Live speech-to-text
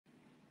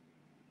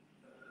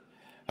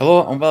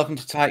Hello and welcome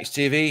to Tykes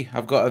TV.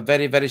 I've got a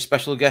very, very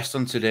special guest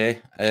on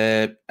today,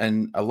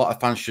 and a lot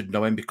of fans should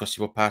know him because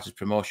he was part of the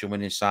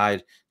promotion-winning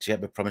side to get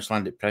the Promised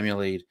Land at Premier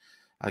League.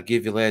 I'll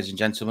give you, ladies and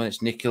gentlemen,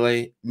 it's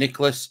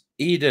Nicholas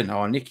Eaden,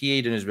 or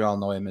Nicky Eaden as we all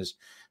know him as.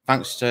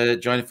 Thanks for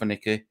joining for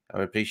Nicky.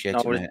 I appreciate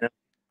it, mate.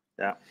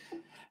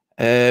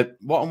 Yeah.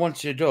 What I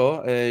wanted to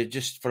do,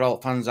 just for all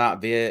fans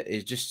out there,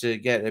 is just to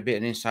get a bit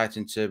of insight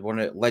into one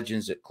of the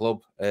legends at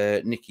club,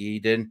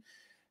 Nicky Eaden.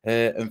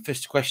 And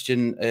first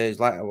question is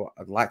I'd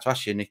like to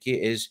ask you,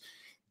 Nicky, is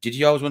did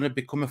you always want to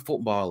become a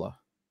footballer?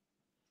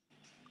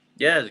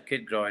 Yeah, as a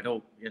kid growing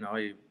up,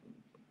 you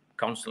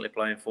constantly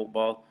playing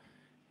football.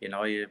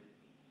 Most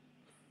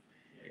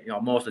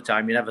of the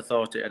time you never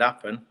thought it'd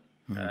happen,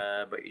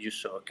 but you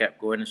just sort of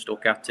kept going and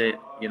stuck at it.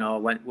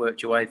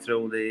 Worked your way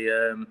through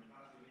the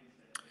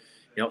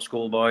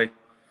schoolboy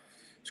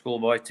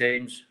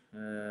teams.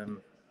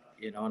 And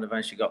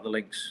eventually got the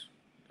links.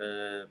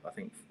 I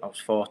think I was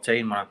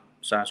 14 when I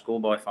signed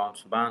schoolboy forms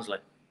for Barnsley.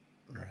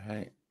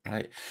 Right.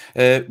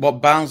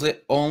 What Barnsley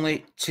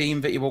only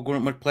team that you were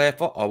going to play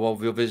for, or were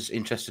the others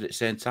interested at the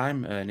same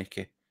time,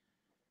 Nicky?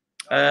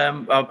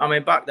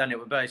 Back then it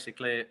was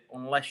basically,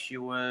 unless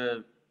you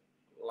were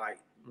like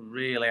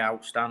really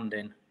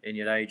outstanding in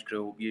your age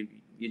group, you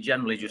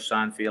generally just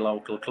signed for your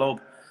local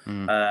club.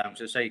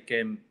 So say you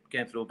came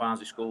through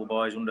Barnsley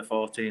schoolboys, under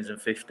 14s and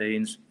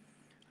 15s,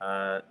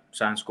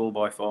 signed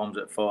schoolboy forms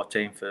at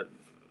 14 for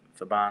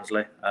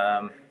Barnsley,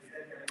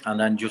 and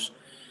then just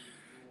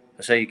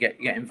I say you get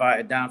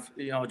invited down,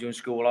 during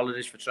school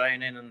holidays for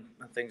training and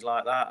things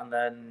like that, and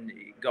then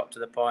it got to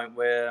the point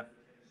where,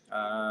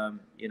 when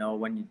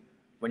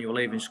you were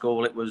leaving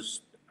school, it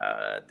was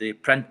the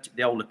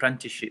old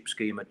apprenticeship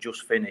scheme had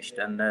just finished,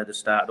 and they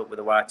started up with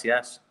the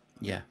YTS.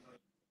 Yeah.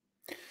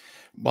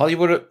 While you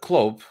were at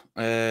club,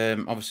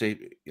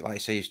 obviously, like I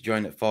say, you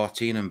joined at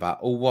 14 and that.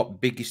 Oh,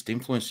 what biggest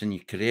influence in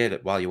your career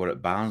while you were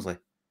at Barnsley?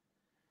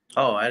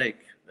 Oh,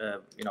 Eric.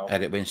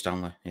 Eric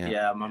Winstanley.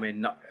 Yeah.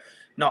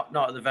 Not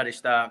at the very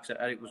start, because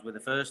Eric was with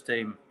the first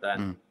team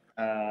then.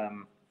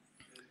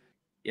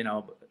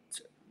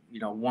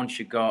 Once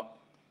you got,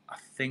 I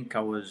think I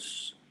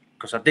was,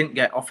 because I didn't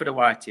get offered a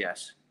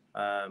YTS,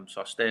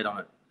 so I stayed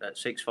on at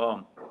sixth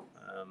form,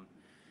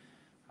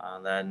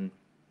 and then,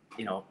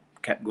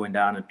 kept going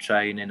down and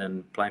training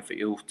and playing for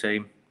youth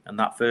team. And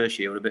that first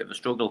year was a bit of a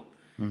struggle.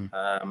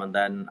 And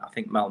then I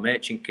think Mel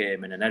Machin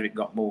came in, and Eric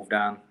got moved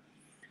down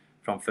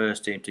from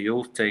first team to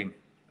youth team.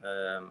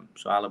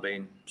 So I'll have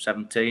been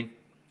 17.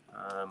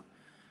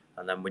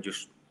 And then we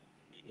just,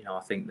 I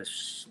think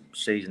this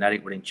season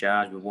Eric were in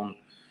charge. We won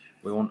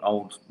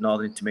Old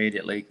Northern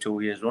Intermediate League 2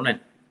 years running.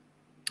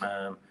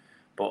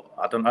 But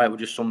I don't know, it was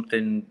just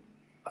something,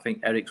 I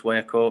think Eric's way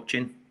of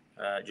coaching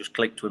just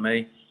clicked with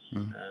me.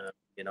 And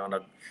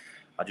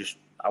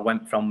I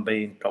went from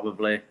being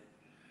probably,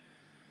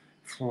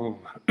 I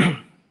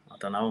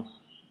don't know,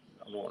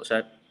 I don't want to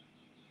say,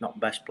 not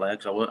best player,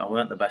 because I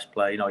weren't the best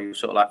player. You were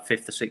sort of like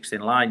fifth or sixth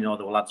in line. There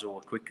were lads who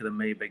were quicker than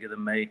me, bigger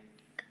than me.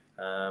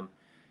 But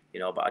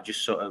I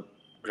just sort of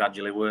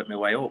gradually worked my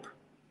way up.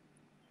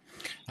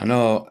 I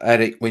know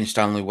Eric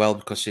Winstanley well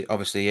because he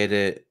had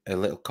a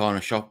little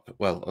corner shop,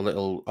 a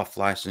little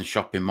off-license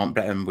shop in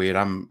Montbretton, where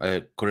I'm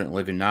currently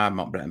living now,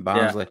 Montbretton,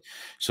 Barnsley. Yeah.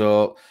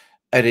 So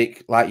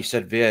Eric, like you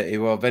said, he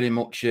was very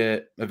much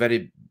a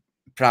very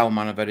proud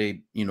man, a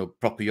very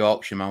proper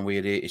Yorkshireman.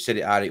 Where he said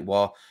it how it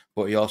was,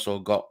 but he also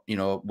got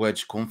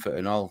words of comfort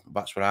and all.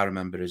 That's what I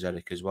remember as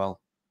Eric as well.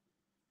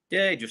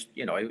 Yeah, he just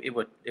it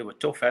was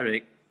tough,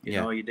 Eric.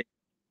 You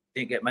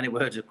didn't get many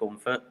words of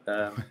comfort.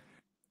 But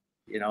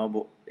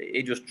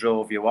he just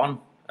drove you on.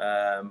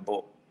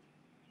 But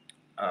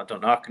I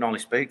don't know, I can only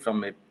speak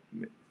from my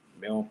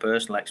own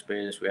personal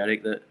experience with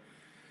Eric that,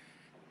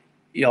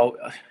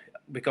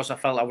 because I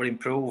felt I was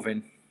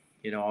improving,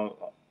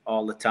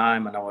 all the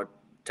time, and I was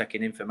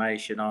taking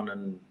information on,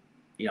 and,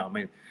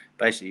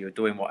 basically you were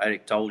doing what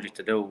Eric told you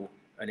to do,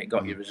 and it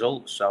got you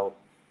results. So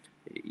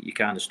you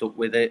kind of stuck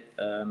with it.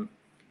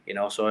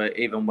 So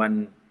even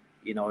when,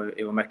 he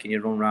was making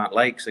you run around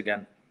lakes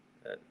again,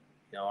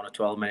 on a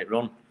 12-minute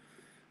run,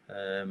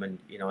 and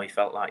he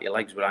felt like your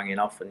legs were hanging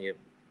off and your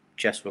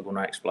chest were going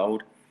to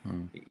explode.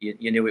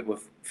 You knew it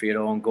was for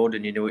your own good,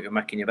 and you knew it was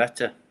making you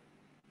better.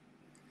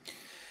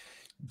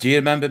 Do you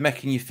remember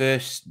making your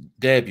first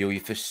debut,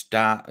 your first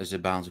start as a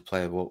Barnsley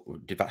player?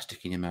 What did that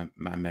stick in your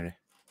memory?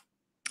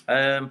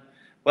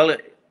 Well,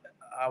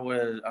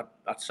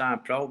 I'd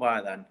signed pro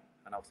by then,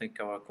 and I think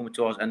I was coming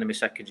towards the end of my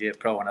second year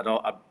pro, and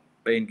I'd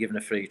been given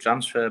a free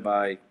transfer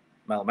by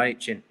Mel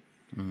Machin.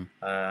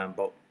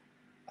 But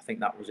I think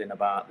that was in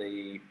about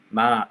the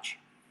March.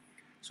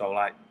 So,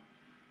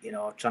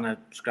 trying to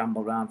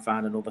scramble around,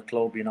 find another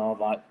club,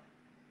 like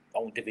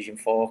old Division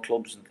 4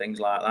 clubs and things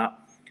like that.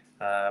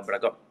 But I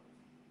got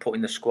put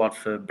in the squad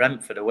for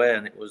Brentford away,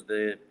 and it was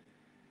the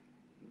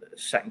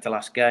second to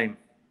last game,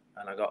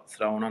 and I got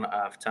thrown on at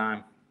half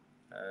time.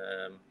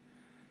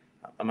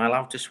 Am I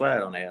allowed to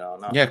swear on here or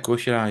not? Yeah, of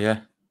course you are, yeah.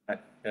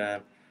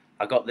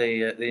 I got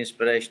the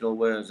inspirational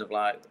words of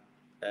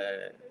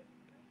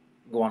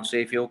go on,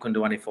 see if you can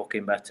do any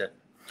fucking better.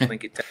 I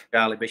think it took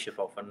Charlie Bishop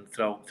off and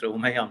threw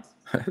me on.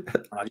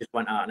 And I just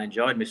went out and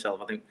enjoyed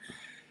myself. I think,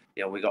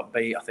 yeah, we got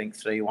beat, I think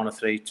 3-1 or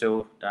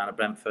 3-2 down at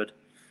Brentford.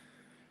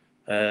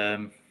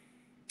 But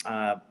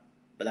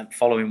then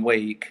following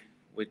week,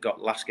 we'd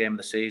got last game of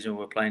the season, we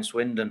were playing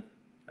Swindon.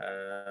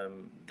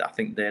 I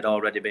think they'd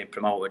already been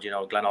promoted. You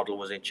know, Glenn Hoddle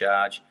was in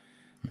charge.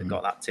 They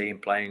got that team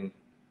playing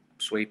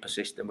sweeper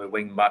system with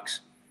wing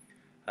backs.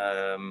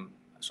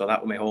 So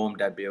that was my home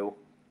debut,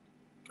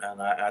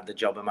 and I had the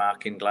job of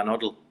marking Glenn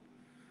Hoddle.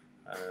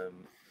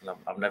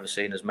 I've never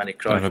seen as many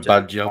Cruyff. Not a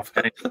bad job.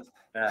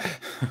 Yeah.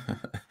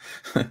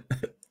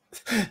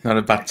 Not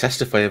a bad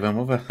tester for you,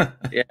 then, was it?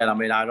 Yeah, I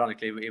mean,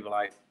 ironically, even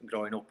like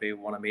growing up, he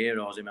was one of my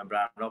heroes. I remember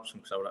Brian Robson,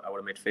 because I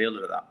was a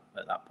midfielder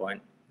at that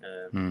point.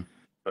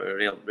 But a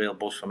real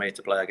buzz for me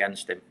to play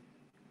against him.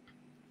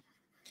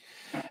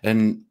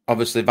 And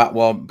obviously that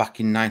was back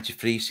in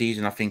 '93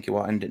 season. I think it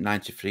was ended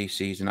 '93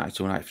 season,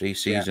 '92, '93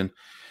 season. Yeah.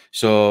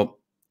 So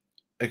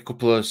a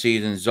couple of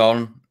seasons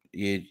on,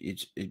 you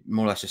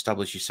more or less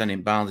established your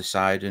sending Barnsley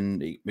side,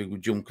 and we were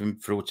jumping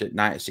through to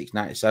 '96,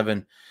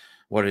 '97.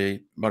 What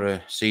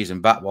a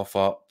season back was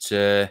for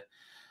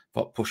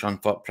push on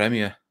for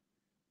Premier.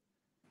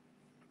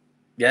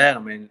 Yeah, I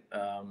mean,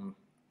 I'm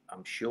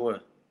sure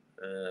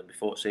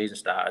before the season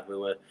started, we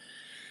were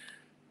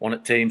one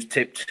of the teams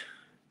tipped,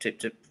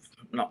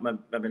 not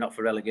maybe not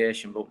for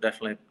relegation, but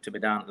definitely to be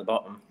down at the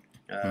bottom.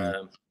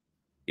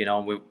 You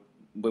know,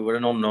 we were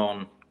an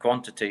unknown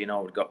quantity. You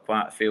know, we've got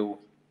quite a few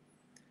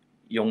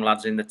young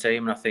lads in the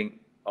team, and I think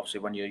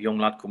obviously when you're a young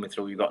lad coming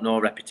through, you've got no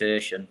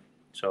reputation.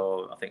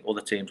 So I think other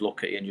teams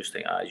look at you and just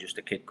think, he's just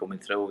a kid coming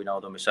through. You know,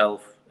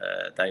 myself,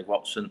 Dave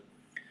Watson,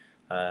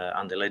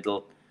 Andy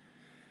Liddell,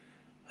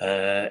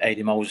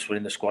 Eddie Moses were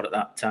in the squad at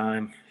that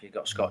time. You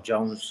got Scott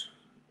Jones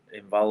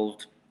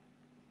involved.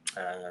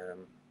 I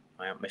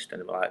haven't missed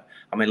anybody.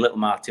 I mean, little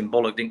Martin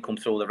Bullock didn't come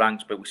through the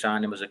ranks, but we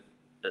signed him as a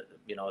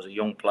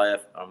young player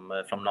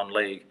from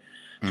non-league.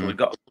 So we've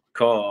got a good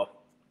core.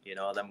 You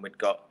know, then we've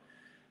got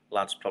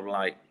lads probably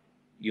like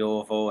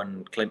Yovo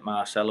and Clint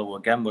Marcello, who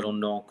again were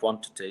unknown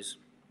quantities.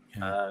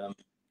 Yeah.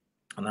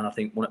 And then I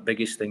think one of the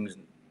biggest things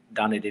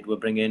Danny did were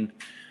bring in,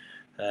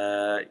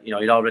 you know,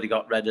 he'd already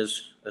got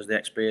Redders as the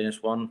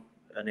experienced one,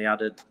 and he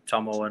added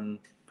Tomo and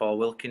Paul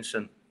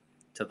Wilkinson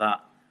to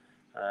that.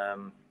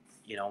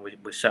 You know,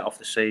 we set off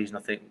the season,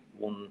 I think,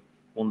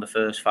 won the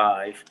first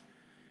 5,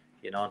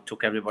 you know, and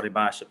took everybody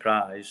by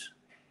surprise,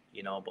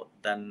 you know, but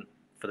then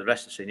for the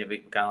rest of the season,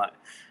 it kind of like,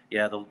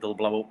 yeah, they'll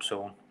blow up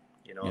soon.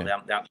 You know, they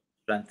haven't got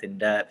strength in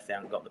depth, they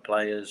haven't got the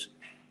players.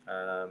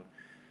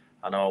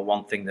 I know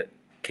one thing that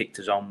kicked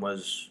us on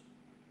was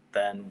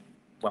then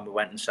when we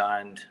went and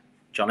signed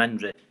John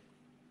Hendry.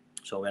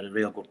 So we had a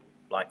real good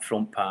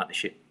front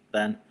partnership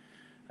then.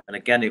 And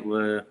again, it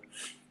were,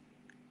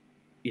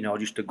 you know,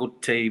 just a good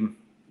team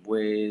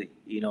with,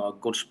 you know, a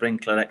good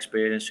sprinkler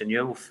experience and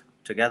youth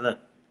together.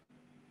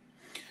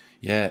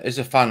 Yeah, as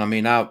a fan, I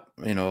mean, I've,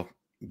 you know,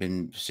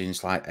 been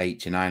since like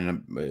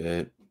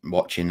 '89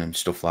 watching and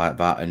stuff like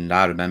that, and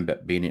I remember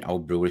being in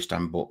Old Brewery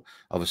Stand, but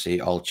obviously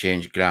it all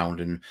changed ground,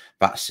 and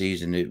that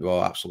season it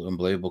was absolutely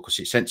unbelievable because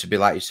it's meant to be,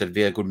 like you said, a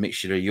very good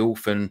mixture of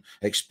youth and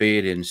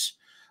experience,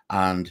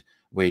 and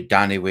with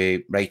Danny,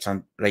 with right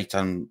on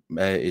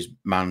his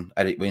man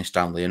Eric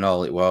Winstanley and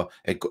all, it was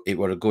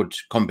a good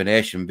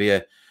combination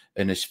via.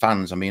 And as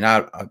fans, I mean,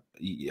 I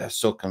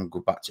still can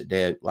go back to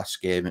the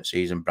last game at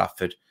season,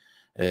 Bradford.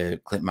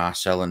 Clint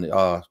Marcel, and it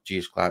was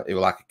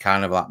like a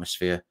carnival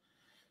atmosphere.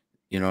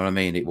 You know what I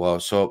mean? It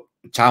was. So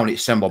town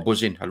itself was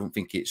buzzing. I don't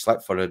think it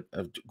slept for a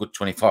good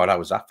 24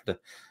 hours after.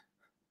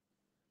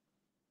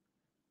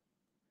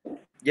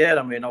 Yeah,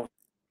 I mean,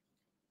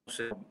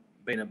 obviously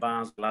being a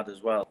Barnsley lad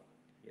as well,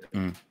 you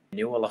know,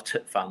 knew a lot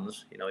of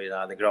fans. You know, you'd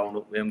either grown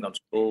up with him, gone to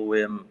school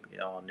with him, you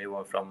know, knew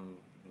him from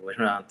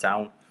around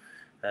town.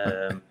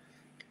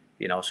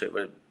 You know, so it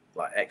was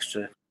like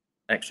extra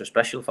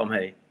special for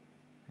me.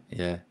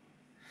 Yeah.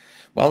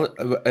 Well,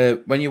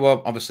 when you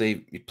were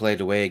obviously you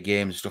played away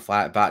games and stuff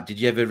like that, did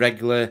you have a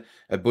regular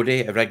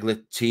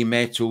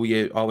teammate who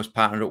you always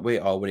partnered up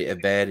with, or were it a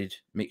varied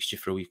mixture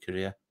through your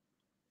career?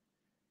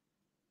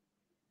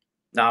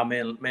 No, me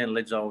and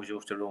Lids always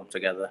used to roam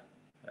together.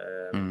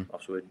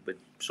 Obviously, we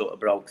sort of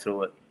broke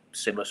through at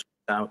similar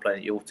time, playing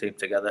at youth team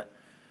together.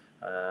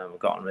 We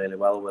got on really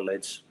well with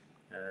Lids.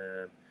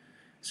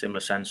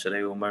 Similar sense of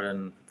humour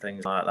and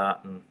things like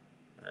that, and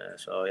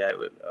so yeah,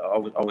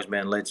 always me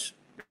and Lids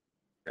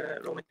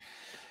roaming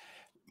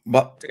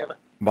together.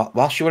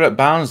 Whilst you were at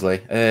Barnsley,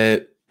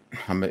 I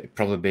mean, it'd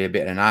probably be a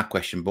bit of an odd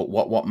question, but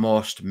what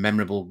most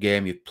memorable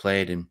game you've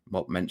played and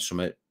what meant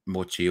something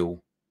more to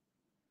you?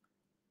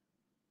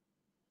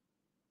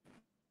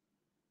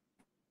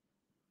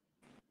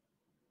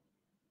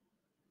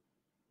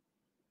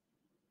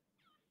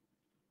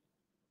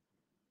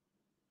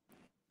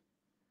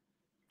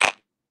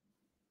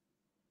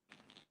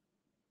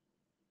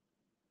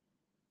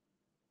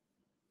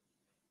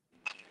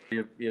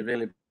 You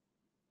really.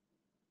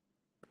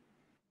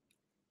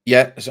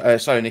 Yeah,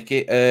 sorry,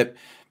 Nicky.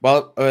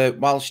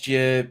 Whilst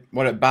you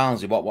were at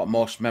Barnsley, what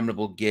most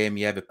memorable game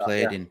you ever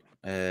played in?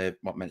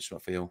 What meant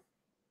something for you?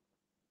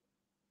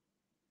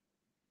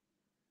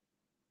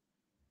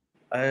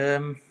 I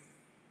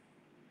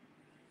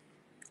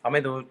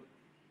mean, there was,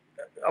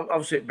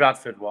 obviously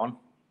Bradford won.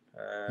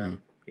 Hmm.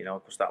 You know,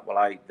 because that was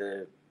like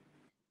the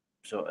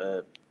sort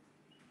of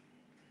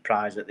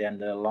prize at the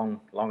end of a long,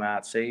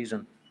 hard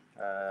season.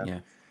 Yeah.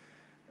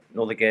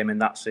 Another game in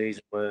that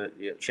season were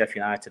Sheffield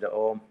United at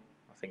home.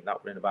 I think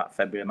that was in about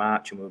February,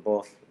 March, and we were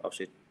both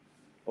obviously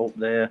up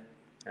there.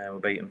 We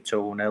beat them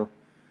 2-0.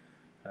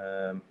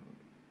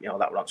 You know,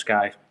 that were on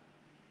Sky,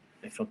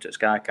 in front of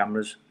Sky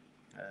cameras.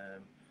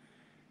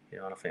 You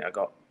know, and I think I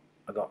got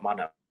man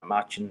at a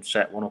match and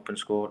set one up and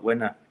scored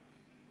winner.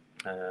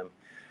 I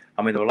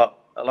mean, there were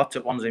a lot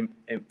of ones in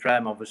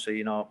Prem, obviously,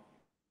 you know,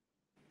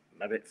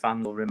 maybe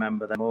fans will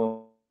remember them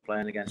all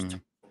playing against.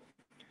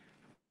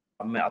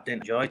 I mean, I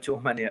didn't enjoy too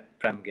many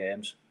Prem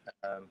games,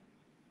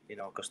 you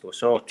know, because they were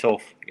so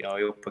tough. You know,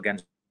 you're up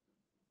against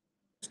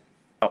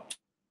top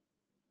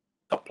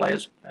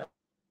players.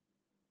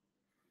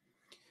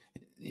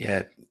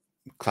 Yeah,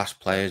 class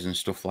players and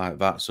stuff like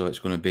that. So it's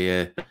going to be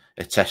a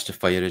tester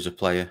for you as a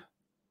player.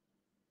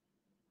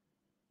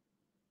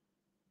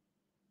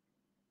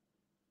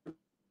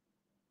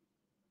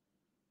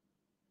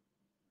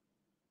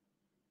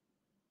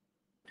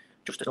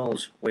 Just as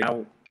us, we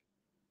know.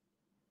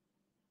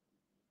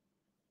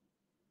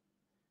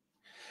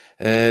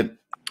 You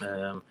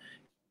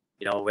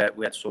know,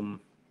 we had some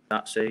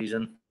that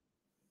season.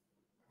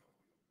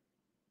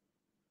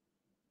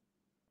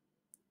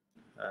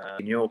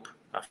 Up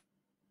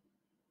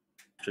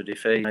after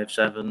defeat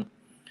 5-7.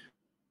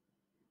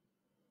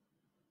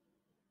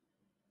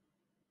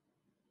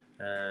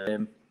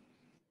 And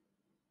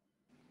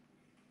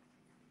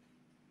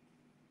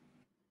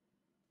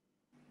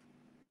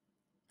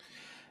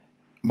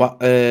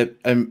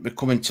we're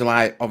coming to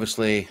like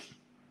obviously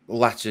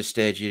latter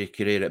stage of your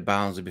career at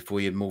Barnsley before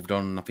you moved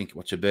on. I think it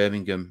was to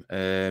Birmingham.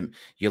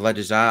 You led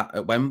us out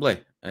at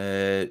Wembley,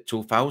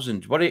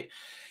 2000.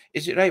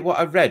 Is it right? What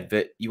I've read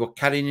that you were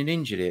carrying an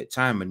injury at the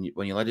time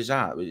when you led us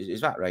out. Is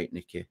that right,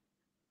 Nicky?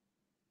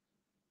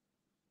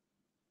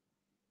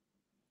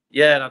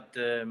 Yeah,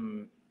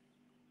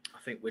 I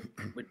think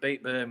we'd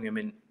beat Birmingham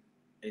in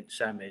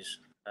semis,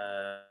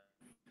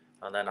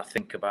 and then I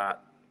think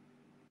about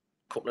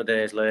a couple of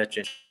days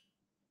later,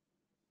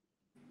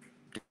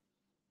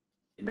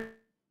 you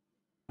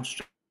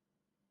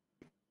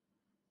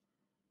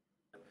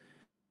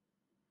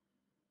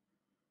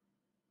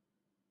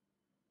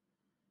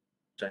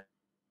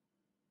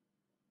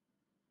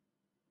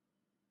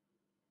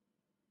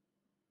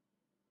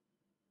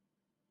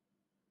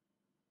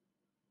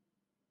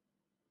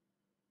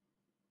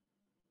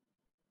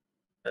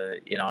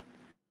know.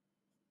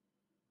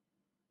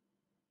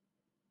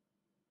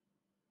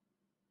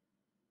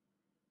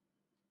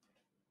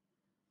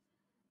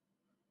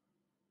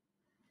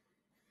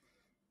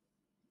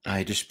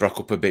 I just broke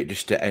up a bit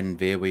just to end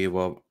there where you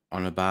were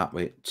on about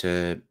with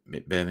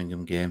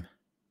Birmingham game.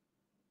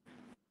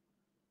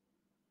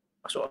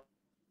 I sort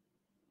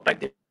of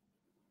begged it.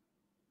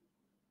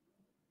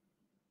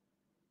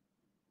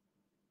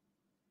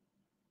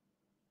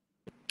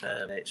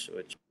 It's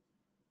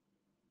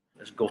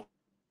good,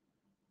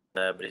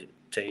 but it's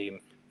team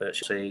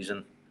virtual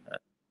season.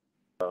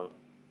 So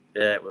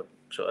yeah, we're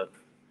sort of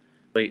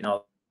beating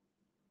all.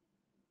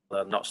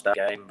 Not start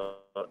game,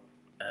 but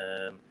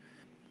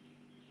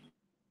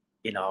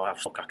you know, I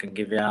can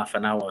give you half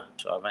an hour.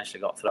 So I eventually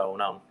got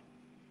thrown on.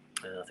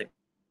 I think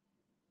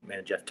me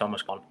and Jeff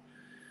Thomas gone.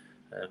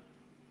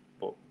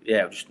 But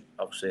yeah, just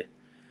obviously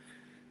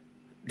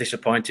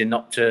disappointing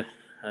not to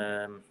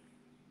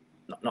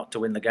not to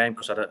win the game,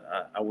 because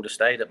I would have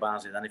stayed at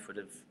Barnsley then if we'd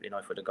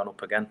have gone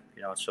up again.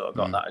 You know, I'd sort of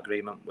got that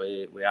agreement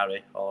with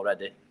Harry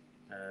already.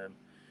 You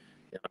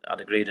know, I'd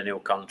agreed a new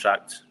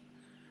contract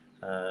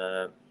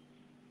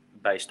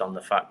based on the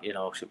fact, you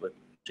know, it was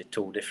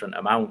two different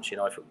amounts. You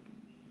know,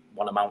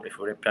 one amount if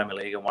we were in Premier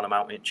League and one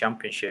amount in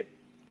Championship.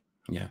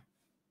 Yeah.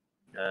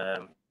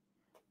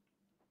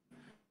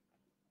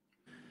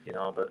 You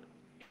know, but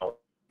you know,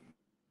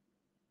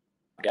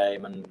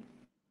 game and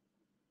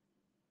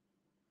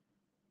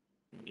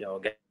you know,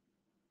 get.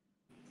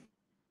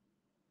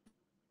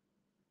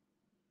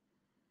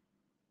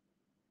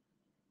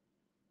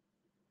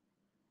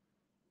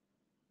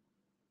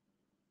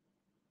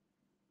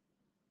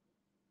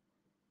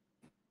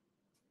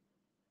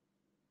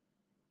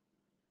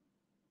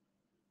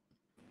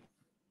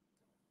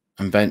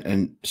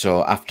 And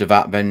so after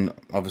that, then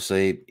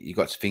obviously you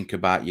got to think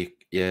about your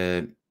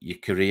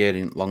career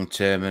in long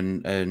term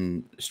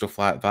and stuff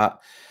like that.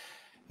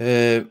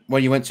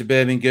 When you went to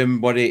Birmingham,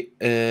 was it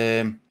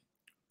an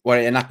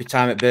happy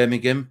time at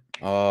Birmingham,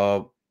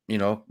 or you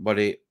know,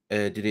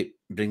 did it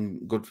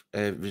bring good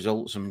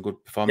results and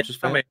good performances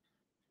for you?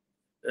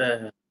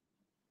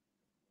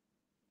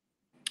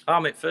 I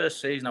mean,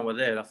 first season I was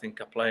there, I think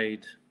I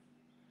played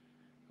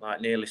like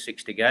nearly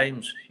 60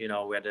 games. You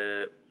know, we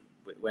ended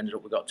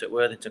up, we got to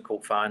Worthington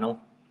Cup final.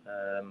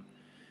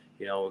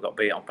 You know, we got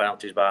beat on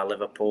penalties by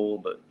Liverpool,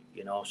 but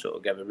you know, sort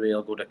of gave a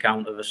real good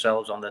account of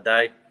ourselves on the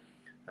day.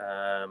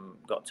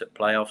 Got to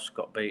playoffs,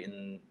 got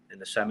beaten in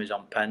the semis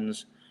on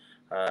pens.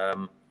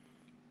 And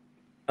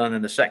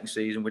then the second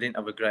season, we didn't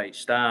have a great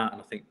start,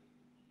 and I think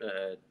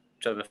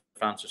Trevor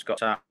Francis got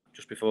sacked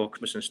just before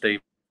Christmas, and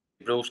Steve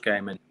Bruce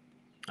came in.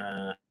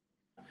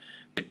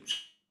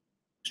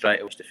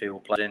 Straight away to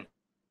field players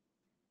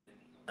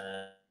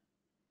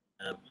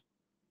in.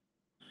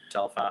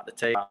 Myself out the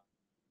team.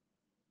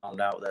 Found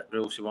out that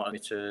Bruce wanted me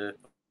to.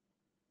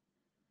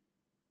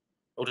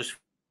 I just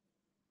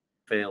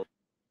feel.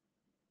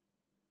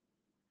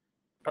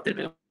 I didn't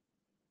really.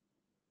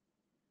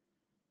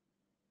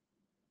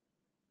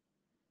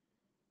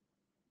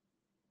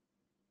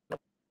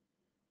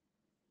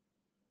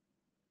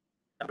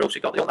 And Bruce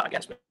got the all that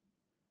against me.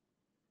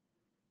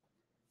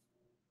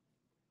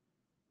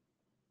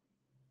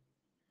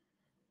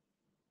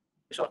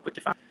 So I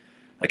quickly found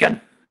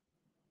again.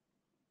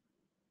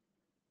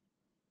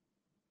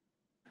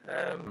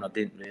 I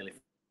didn't really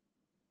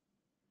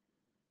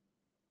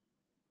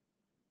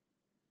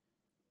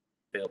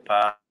feel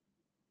part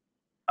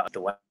of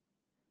the way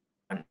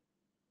and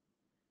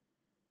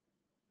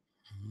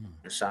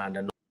signed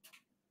a.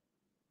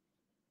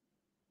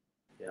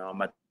 You know,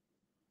 I'm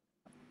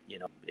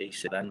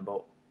easy then,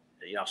 but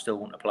you know, I still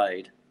wouldn't have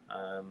played.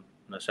 And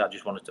I said I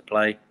just wanted to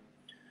play.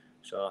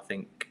 So I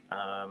think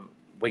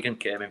Wigan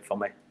came in for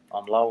me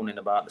on loan in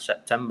about the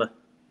September.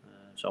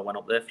 So I went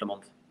up there for a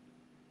month.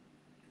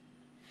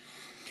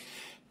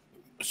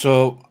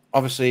 So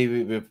obviously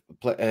we were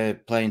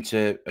playing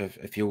to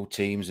a few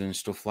teams and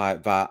stuff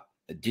like that.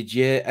 Did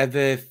you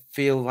ever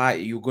feel like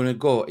you were going to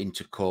go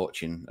into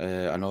coaching?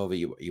 I know that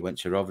you went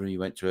to Rotherham, you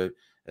went to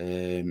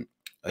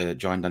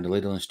joined Andy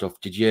Liddell and stuff.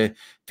 Did you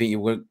think you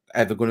were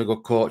ever going to go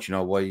coaching,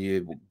 or were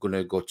you going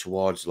to go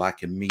towards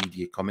like a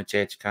media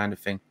commentator kind of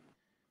thing?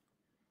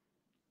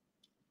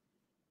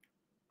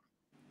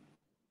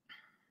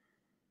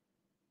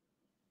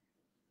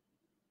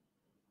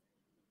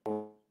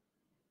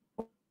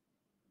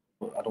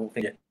 I don't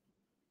think you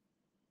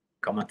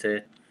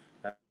commentate.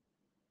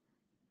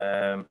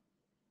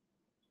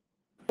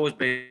 Always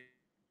been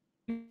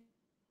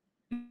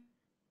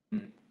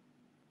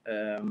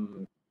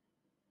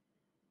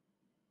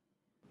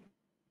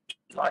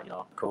like, you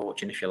know,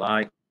 coaching if you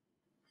like.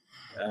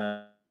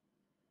 You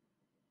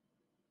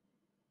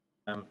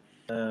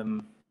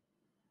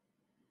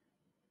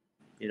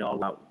know,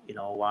 about, you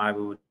know, why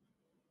we were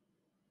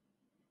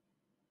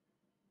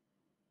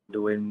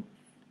doing.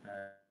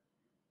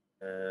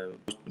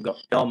 Got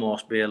to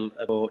almost be a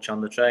coach on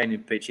the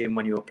training pitch even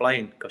when you were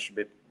playing, because you'd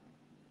be,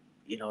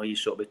 you know, you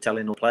sort of be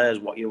telling the players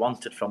what you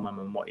wanted from them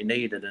and what you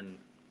needed, and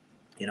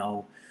you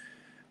know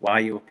why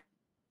you were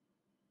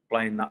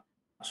playing that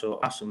sort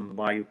of pass and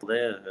why you were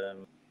there.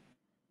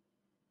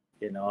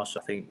 You know, so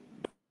I think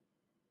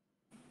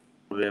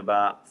we were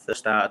about the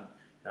start.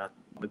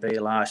 We'd be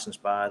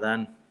licensed by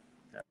then,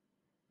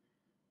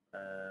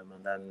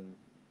 and then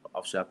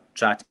obviously I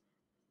tried to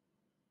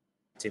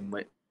get in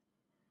with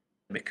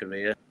my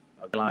career.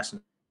 I got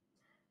licensed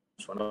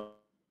when I was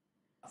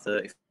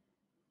 30.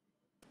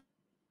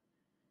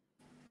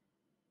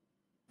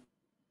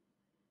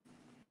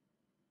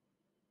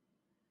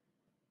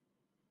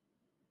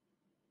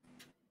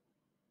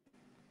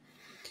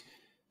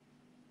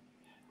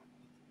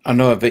 I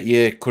know that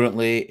you're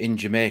currently in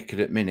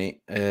Jamaica at the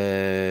minute,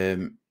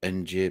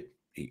 and you're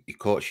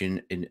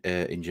coaching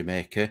in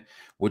Jamaica.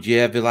 Would you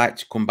ever like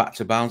to come back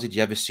to Barnsley? Do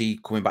you ever see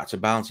coming back to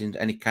Barnsley in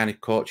any kind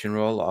of coaching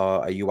role,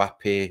 or are you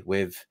happy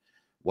with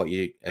what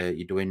you're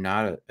doing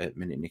now at the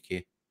minute,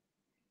 Nicky?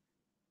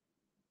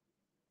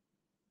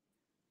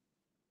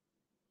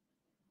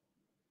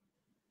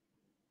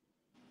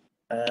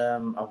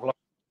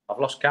 I've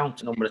lost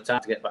count a number of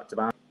times to get back to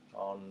Barnsley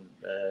on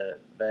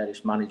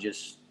various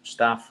managers,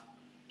 staff.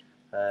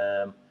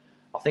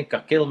 I think I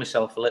killed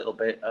myself a little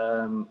bit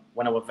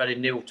when I was very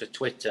new to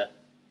Twitter.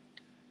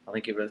 I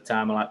think it was at the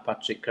time I like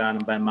Patrick Crine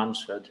and Ben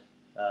Mansford,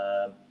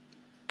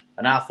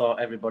 and I thought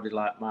everybody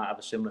like might have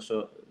a similar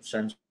sort of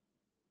sense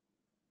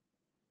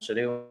of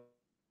humor.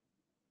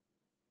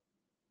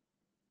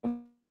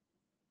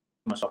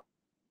 Myself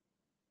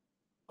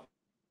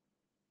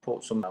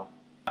put some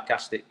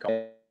sarcastic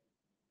comment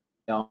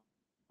on,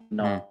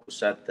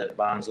 said that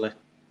Barnsley,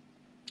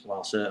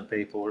 while certain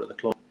people were at the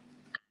club.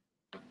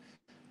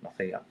 I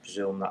think I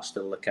presume that's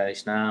still the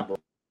case now, but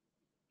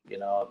you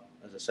know,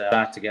 as I say, I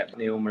tried to get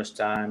numerous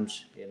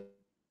times. You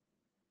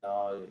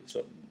know,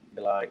 sort of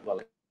be like, well,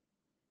 it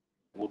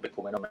would be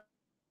coming on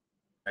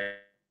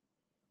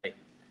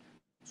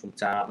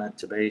sometime meant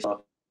to be.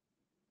 So,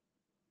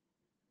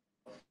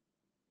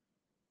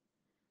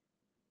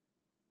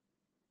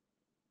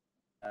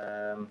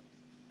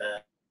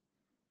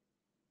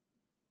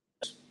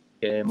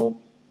 came up,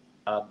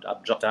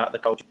 I'd dropped out of the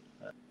coaching.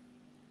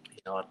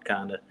 You know, I'd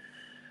kind of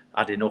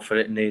had enough of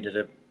it and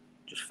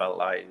just felt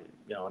like,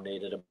 you know, I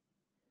needed a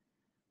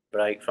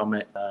break from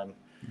it.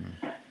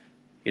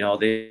 You know,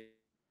 the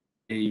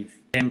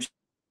games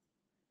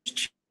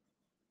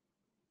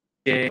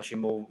you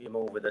move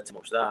with it too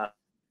much that.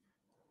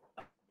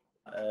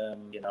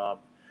 You know,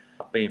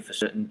 I've been for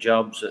certain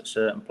jobs at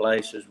certain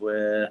places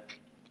where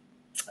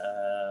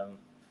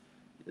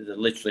they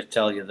literally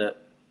tell you that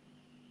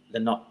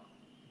they're not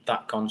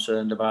that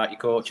concerned about your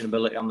coaching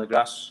ability on the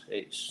grass.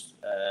 It's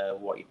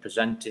what your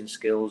presenting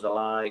skills are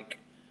like,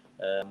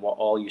 what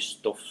all your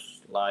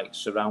stuff's like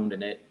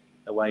surrounding it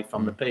away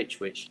from the pitch,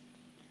 which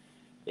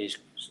is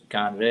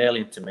kind of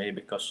alien to me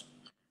because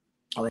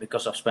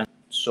I've spent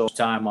so much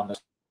time on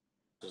this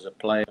as a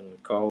player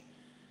and coach.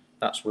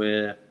 That's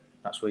where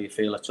you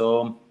feel at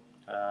home.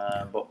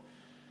 But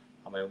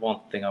I mean,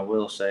 one thing I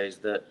will say is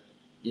that,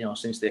 you know,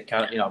 since the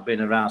academy, you know, I've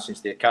been around since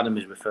the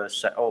academies were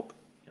first set up.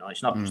 You know,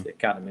 it's not just the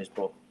academies,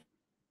 but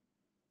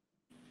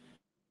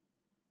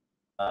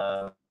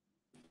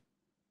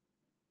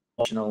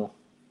emotional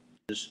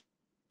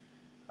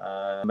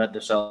made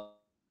themselves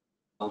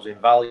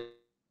invaluable.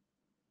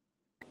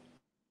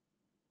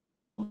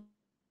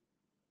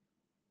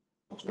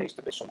 Needs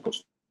to be some good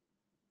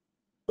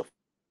stuff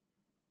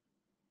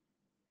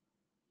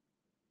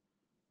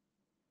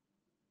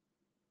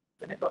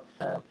in it, but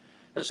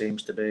it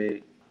seems to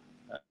be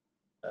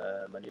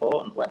an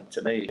important one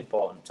to me,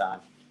 important time.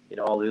 You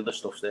know, all the other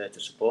stuff's there to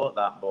support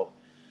that, but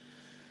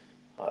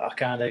I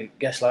kind of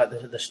guess like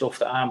the stuff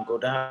that I'm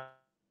good at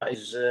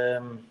is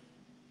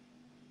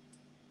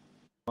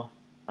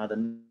I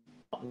don't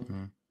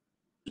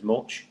as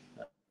much.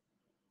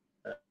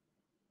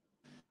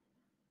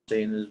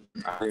 Seen as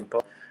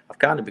important. I've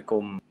kind of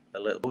become a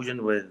little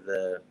illusioned with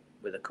the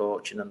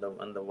coaching and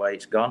the way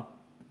it's gone.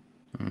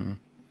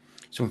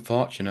 It's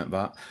unfortunate,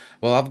 that.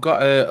 Well, I've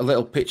got a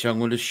little picture I'm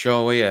going to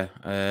show here.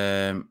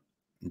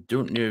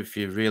 Don't know if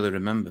you really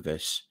remember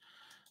this.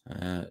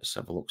 Let's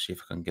have a look, see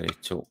if I can get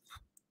it up.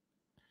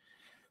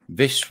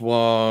 This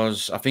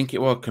was, I think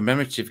it was a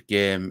commemorative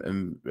game,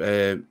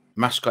 and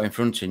mascot in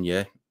front of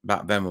you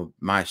back then was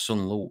my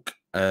son Luke.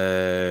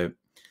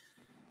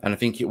 And I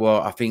think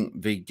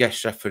the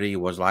guest referee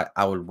was like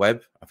Howard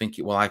Webb. I think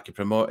it was like a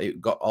promote.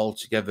 It got all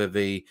together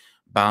the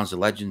Barnsley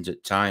legends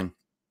at time.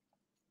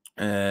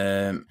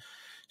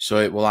 So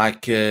it was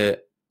like you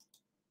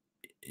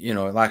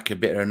know, like a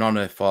bit of an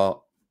honour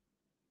for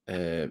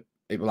it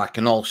was like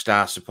an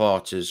all-star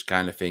supporters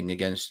kind of thing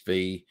against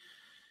the.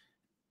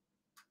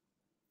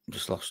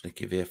 Just lost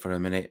Nicky there for a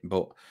minute,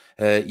 but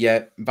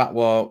yeah, that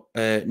was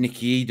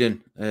Nicky Eaden.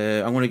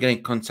 I'm going to get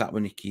in contact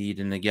with Nicky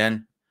Eaden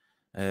again.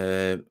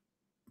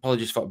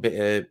 Apologies for a bit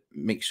of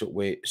mix up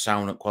with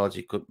sound and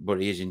quality, but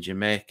he is in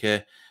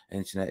Jamaica,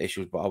 internet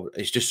issues. But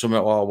it's just something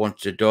I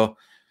wanted to do.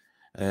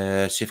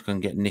 See if I can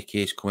get Nicky.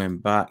 He's coming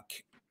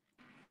back.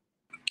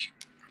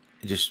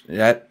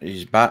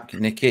 He's back,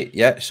 Nicky.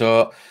 Yeah,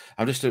 so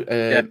I'm just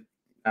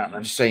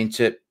just saying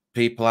to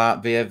people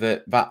out there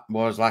that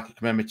was like a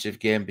commemorative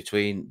game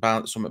between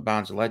some at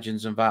Barnsley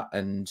legends and that,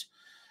 and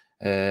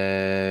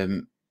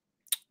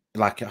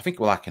like I think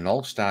we're like an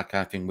all-star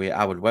kind of thing with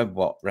Howard Webb,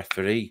 what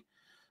referee.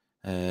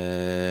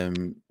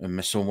 And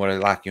my son were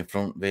like in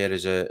front there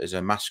as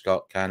a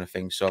mascot kind of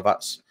thing. So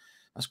that's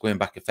going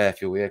back a fair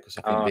few years, because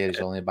I think Bear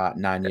is only about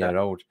 9 year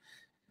old.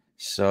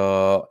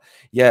 So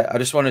yeah, I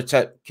just want to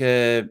take.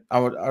 I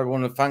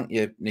want to thank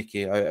you,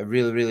 Nicky. I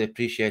really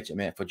appreciate it,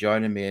 mate, for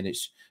joining me. And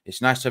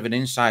it's nice to have an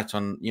insight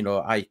on, you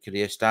know, how your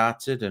career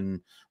started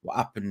and what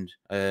happened.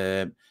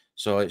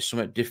 So it's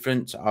something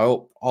different. I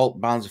hope all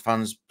Barnsley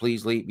fans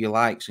please leave your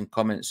likes and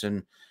comments,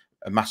 and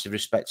a massive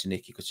respect to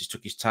Nicky, because he's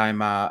took his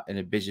time out in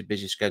a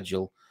busy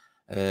schedule,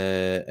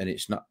 and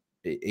it's not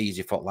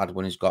easy for a lad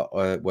when he's got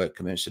work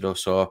commitments to do.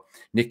 So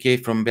Nicky,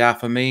 from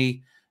behalf of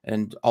me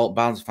and all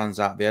Barnsley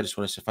fans out there, I just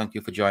want to say thank you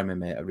for joining me,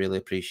 mate. I really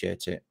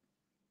appreciate it.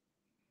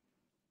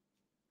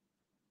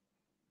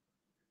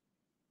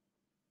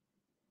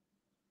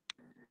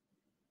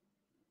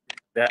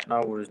 Yeah,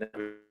 no worries.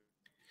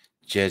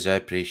 Cheers, I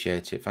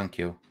appreciate it. Thank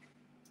you.